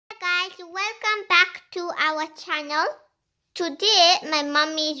welcome back to our channel. Today my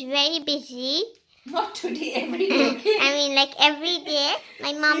mommy is very busy. Not today, every day, okay? I mean like every day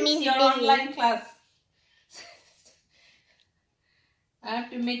my mommy is your busy. Online class. I have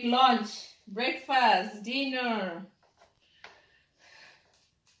to make lunch, breakfast, dinner.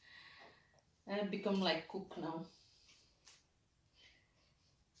 I have become like cook now.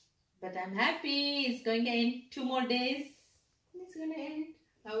 But I'm happy. It's going to end 2 more days. It's going to end.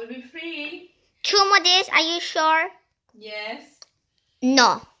 I will be free. 2 more days, are you sure? Yes.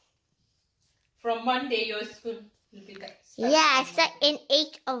 No. From Monday, your school will be back. Yeah, it's in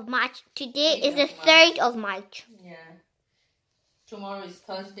 8th of March. Today is the 3rd of March. Yeah. Tomorrow is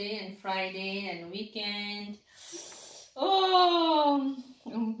Thursday and Friday and weekend. Oh,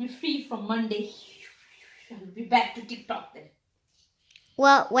 I'll be free from Monday. I'll be back to TikTok then.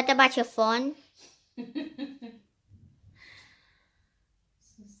 Well, what about your phone?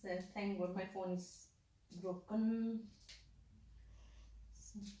 Thank God my phone is broken.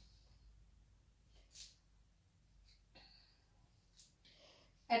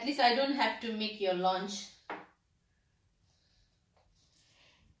 At least I don't have to make your lunch. I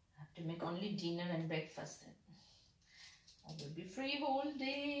have to make only dinner and breakfast. I will be free whole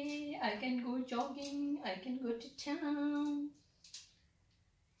day. I can go jogging. I can go to town.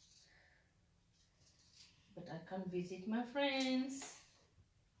 But I can't visit my friends.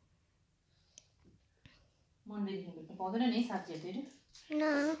 Monday,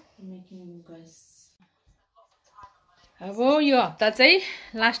 No. making you guys. अब यो हप्ता चाहिँ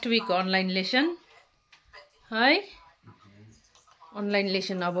last week online lesson है online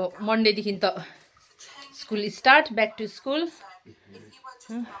lesson अब मन्डेदेखि त school start back to school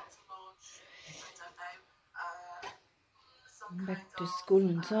back to school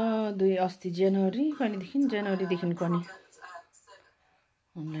हुन्छ अस्ति जनवरी कहिलेदेखि जनवरीदेखिको नि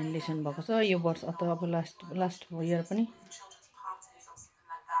अनलाइन लेसन भएको छ यो वर्ष अथवा अब लास्ट इयर पनि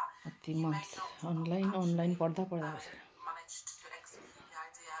कति मन्थ्स अनलाइन पढ्दा बस्छ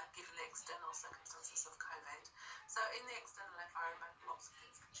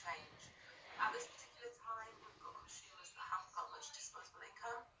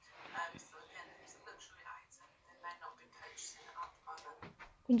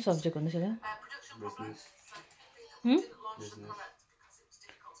कुन सब्जेक्ट भन्दैछ त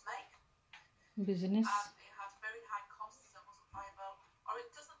business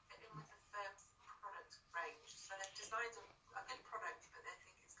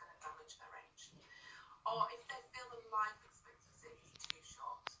or if they feel the life expectancy is too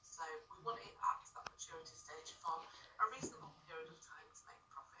short. So we want it at that maturity stage for a reasonable period of time to make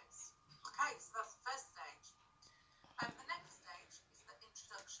profits. Okay, so that's the first stage. And the next stage is the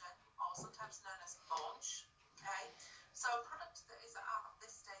introduction, or sometimes known as launch. Okay, so a product that is at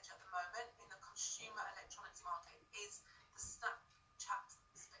this stage at the moment in the consumer electronics market is the Snapchat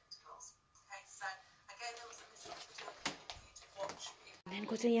Spectacles. Okay, so again there was a video for you to watch.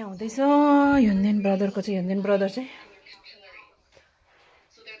 को चाहिँ यहाँ हुँदैछ Hyundai ब्रदरको चाहिँ Hyundai brother चाहिँ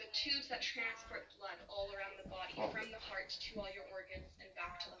So they're the tubes that transport blood all around the body from the heart to all your organs and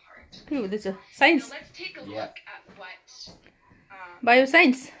back to the heart. के हुँदैछ signs Now let's take a look at what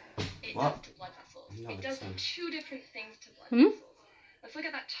बायोसाइन्स it does to blood vessels. It does 2 different things to blood vessels. Let's look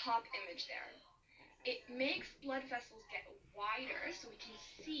at that top image there. It makes blood vessels get wider, so we can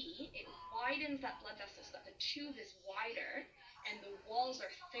see it widens that blood vessel so that the tube is wider and the walls are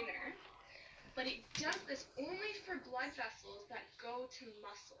thinner, but it does this only for blood vessels that go to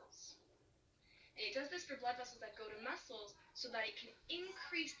muscles. And it does this for blood vessels that go to muscles so that it can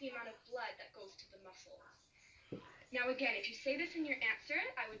increase the amount of blood that goes to the muscles. Now again, if you say this in your answer,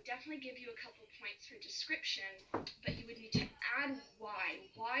 I would definitely give you a couple points for description, but you would need to add why.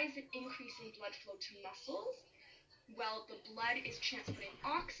 Why is it increasing blood flow to muscles? Well, the blood is transporting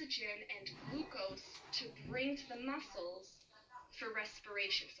oxygen and glucose to bring to the muscles for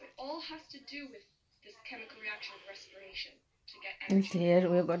respiration. So it all has to do with this chemical reaction of respiration to get energy.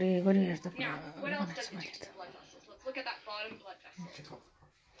 Now, what else does it do to the blood vessels? Let's look at that bottom blood vessel.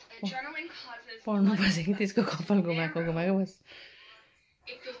 Adrenaline causes blood If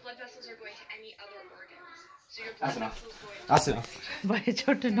if those blood vessels are going to any other organs. So your blood vessels going That's enough.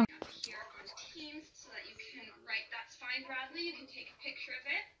 here on Teams so that you can write, that's fine, Bradley. You can take a picture of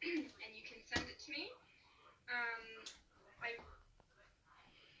it and you can send it to me.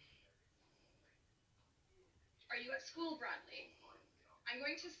 Are you at school, Bradley? I'm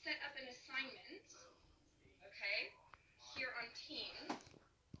going to set up an assignment, okay, here on Teams.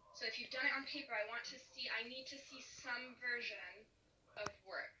 So if you've done it on paper, I need to see some version of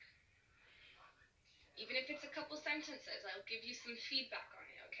work. Even if it's a couple sentences, I'll give you some feedback on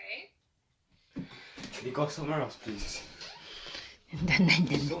it, okay? Can you go somewhere else, please?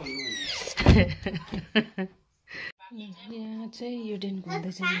 Yeah, चाहिँ you didn't go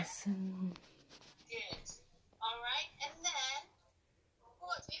this lesson. Good. Alright, and then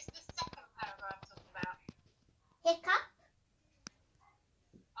what is the second paragraph talking about? Hiccup.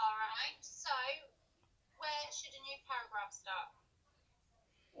 Alright, so where should a new paragraph start?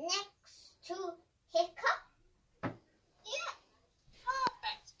 Next to hiccup. Yeah.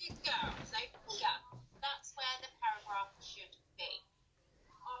 Perfect. Good girl. So here, that's where the paragraph should be.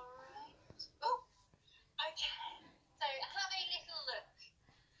 Alright. Oh, okay. So have a little look.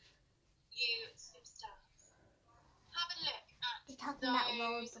 You superstars. Have a look at They're talking about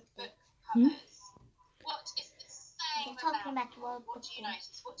World those Book Day. book covers. What is it saying They're talking about them? World What Book do you Day.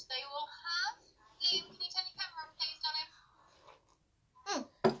 notice? What do they all have? Liam, can you turn your camera on, please, darling?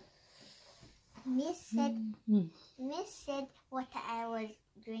 Miss said what I was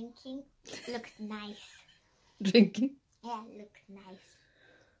drinking looked nice. Drinking? Yeah, looked nice.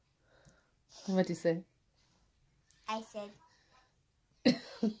 What you say? I said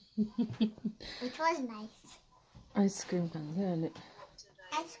which was nice. Ice cream खान्छ अहिले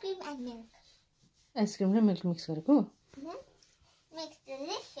Ice cream and milk. Ice cream raw milk mix गरेको Makes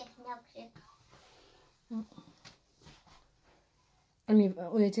delicious milkshake. अनि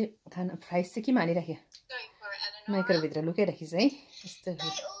उयो चाहिँ खाना fries चाहिँ केमा हालिराख्यो Go for it, Eleanor. माइक्रोभित्र लुकाइराखिस् है यस्तो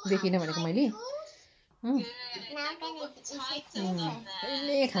देखिनँ भनेको मैले Now I'm gonna eat it.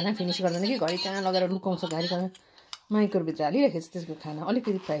 कहिले खाना फिनिस गर्दैन कि घरि कहाँ लगाएर लुकाउँछ घरि कहाँ माइक्रोभित्र हालिराखेको छ त्यसको खाना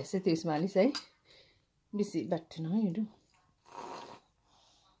अलिकति फ्राइज चाहिँ त्यसमा हालिस् है बेसी बाट्ठेन है यो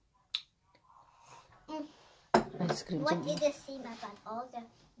आइसक्रिम What चाहिँ did you see about all the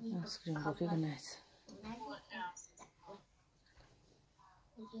ice cream बोकेको nice What else?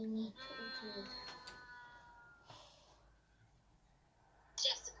 you need to do?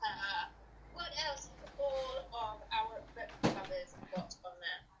 Jessica, what else have all of our book covers got on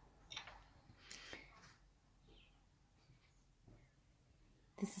there?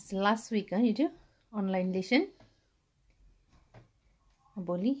 This is last week, you do online lesson.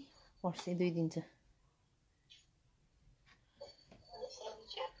 भोलि पर्सि 2 दिन छ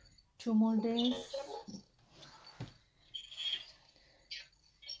 2 more days.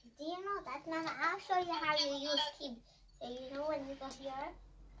 Do you know that, Mama? I'll show you how you use key. So you know when you go here,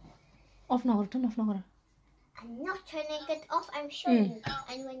 Off Nagar turn off Nagar I'm not turning it off. I'm showing you.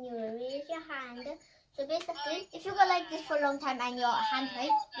 And when you raise your hand, so basically, if you go like this for a long time and your hand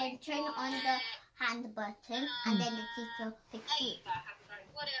hurts, then turn on the hand button, and then the teacher picks you.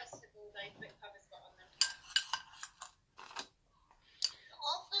 What else have all those book covers got on them?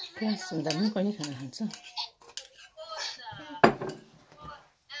 Class हुँदा पनि कहिले खाना खान्छ What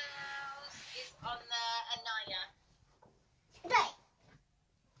else is on there, Anaya? Right.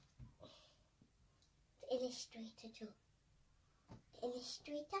 The illustrator too. The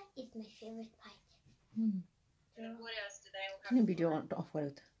illustrator is my favorite part. What else do they all have? किन video of गर्यो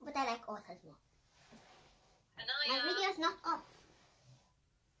त But I like authors more. My Anaya. video is not off.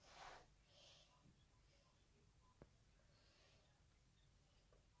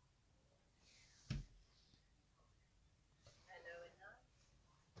 Hello,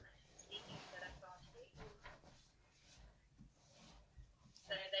 Anaya. Speaking, but I can't hear you.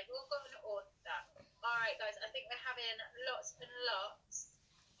 So they've all got an author. Alright guys, I think we're having lots and lots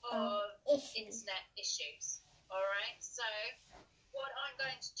of Issues. internet issues. Alright, so what I'm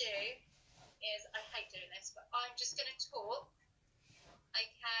going to do is, I hate doing this, but I'm just going to talk,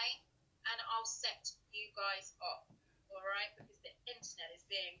 okay, and I'll set you guys up, alright, because the internet is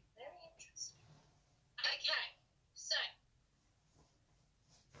being very interesting. Okay, so,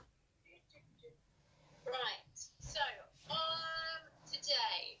 right, so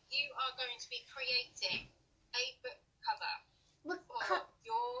today you are going to be creating a book cover for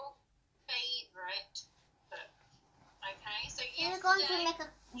your favourite book. Okay, so We're going to make a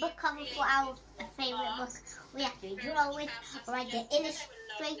book cover for our favorite book. We have to draw it, write the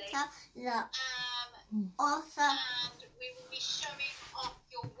illustrator, the author, and we will be showing off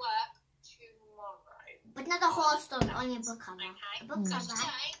your work tomorrow. but not a whole story, only a book cover. Okay, A book so cover.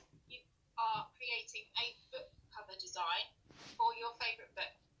 today you are creating a book cover design for your favourite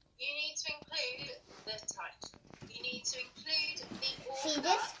book. You need to include the title. You need to include the author. See,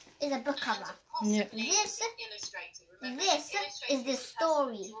 this is a book cover. Yeah. This- the illustrator. Remember, this the illustrator is the person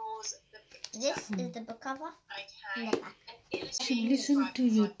story. draws the picture. This is the book cover. Okay. in the back. An You illustrator listen describes to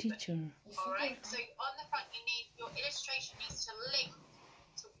your the book. teacher Alright, so on the front you need, your illustration needs to link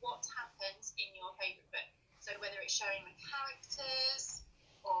to what happens in your favourite book. So whether it's showing the characters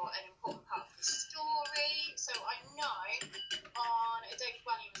or an important part of the story. So I know on Adobe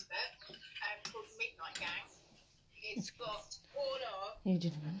Williams' book, it's got all of. You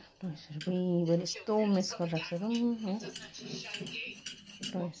didn't know. Toys are miss for us. Doesn't actually show you.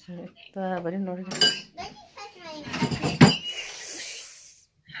 Toys are very naughty.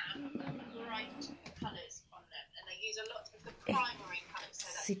 Have bright colours on them, and they use a lot of the primary colours. So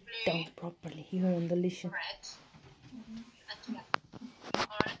that's Sit blue, down properly. You are on the leash. red, and yellow.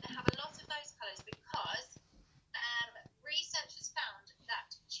 Alright, they have a lot of those colours because research has found that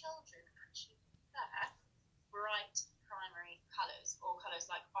children actually prefer bright primary colours, or colours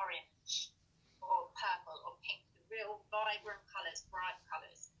like orange, or purple, or pink, the real vibrant colours, bright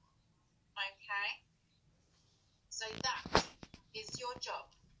colours. Okay? So that is your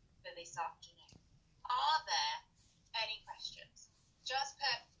job for this afternoon. Are there any questions? Just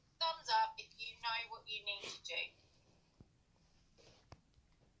put thumbs up if you know what you need to do.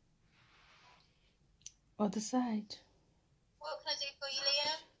 Other side. What can I do for you,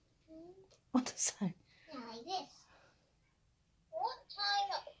 Liam? Other side. Like this. What time?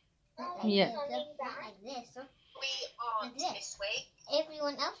 Yeah. Like this. We are Like this. this week.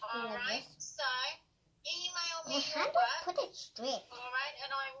 Everyone else do like Alright, this. so email me My your hand work. put it straight. Alright,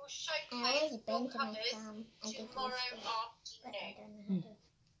 and I will I showcase always your bend to my colours thumb. I get tomorrow used to it. But I afternoon. don't know how to.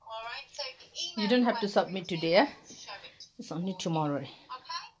 Alright, so the email You don't have to work submit routine, today, eh? show it. It's only tomorrow.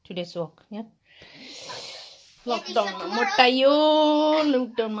 Okay? Today's work. Yeah. Yeah, Lockdown this is tomorrow. मोटायो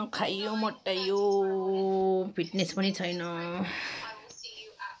lockdown मा खाइयो मोटायो fitness पनि छैन I will see you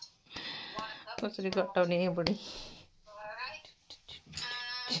at 1 o'clock. कसरी घटाउने बडी Alright?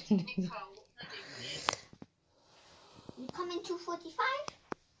 And Nicole, what can I do for you? You come in 2:45?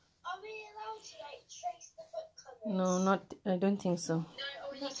 Are we allowed to like trace the foot colours? No, not I don't think so. No,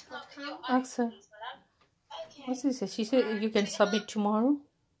 or we need to come with your Ask her. IDs, my love. Okay. What's this? She said you can submit tomorrow.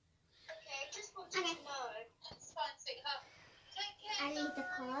 Okay, just want to know. It's fine, sweetheart. Take care. I need the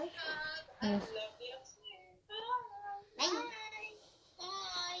card. Have a Yes. lovely afternoon. Bye.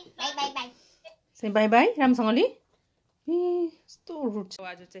 Bye. Bye, bye, bye. Say bye bye राम्रोसँगले ए यस्तो root छ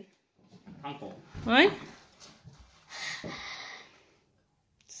आज चाहिँ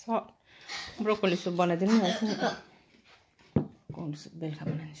है broccoli सुप बनाइदिनु नि सुप बेलुका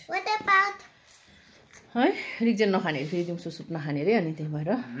बनाइदिन्छु What about? है रिक्जेन नखाने फेरि दिउँसो सुप नखाने रे अनि त्यही भएर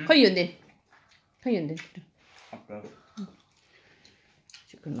खै यो दिन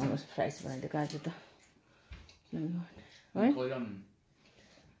चिकन नमस फ्राइस बनाइदिएको आज त है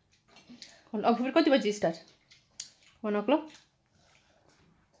अब फेरि कति बजी स्टार्ट 1 o'clock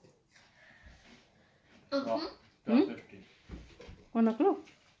 1 o'clock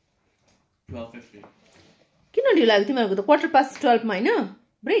 12:50. किन ढिलो लाग्यो तिमीहरूको त 12:15 मा होइन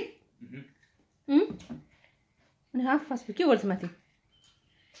ब्रेक अनि 1:30 के गर्छ माथि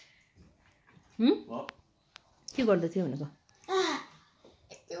के गर्दै थियो भनेको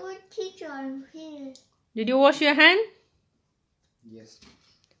It's the word teacher here. Did you wash your hand? Yes.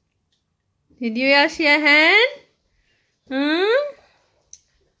 Did you wash your hand?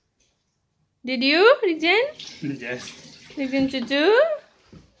 Did you, Rijen? Yes. Rijen Chuchu?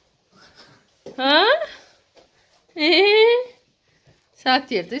 Huh?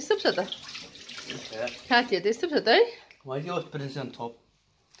 साथीहरू त यस्तो पो छ त साथीहरू त यस्तो पो छ त है Why do you always put this on top?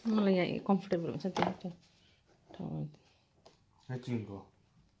 मलाई यहाँ कम्फर्टेबल हुन्छ त्यो ठाउँमा Let you go.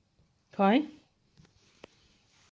 है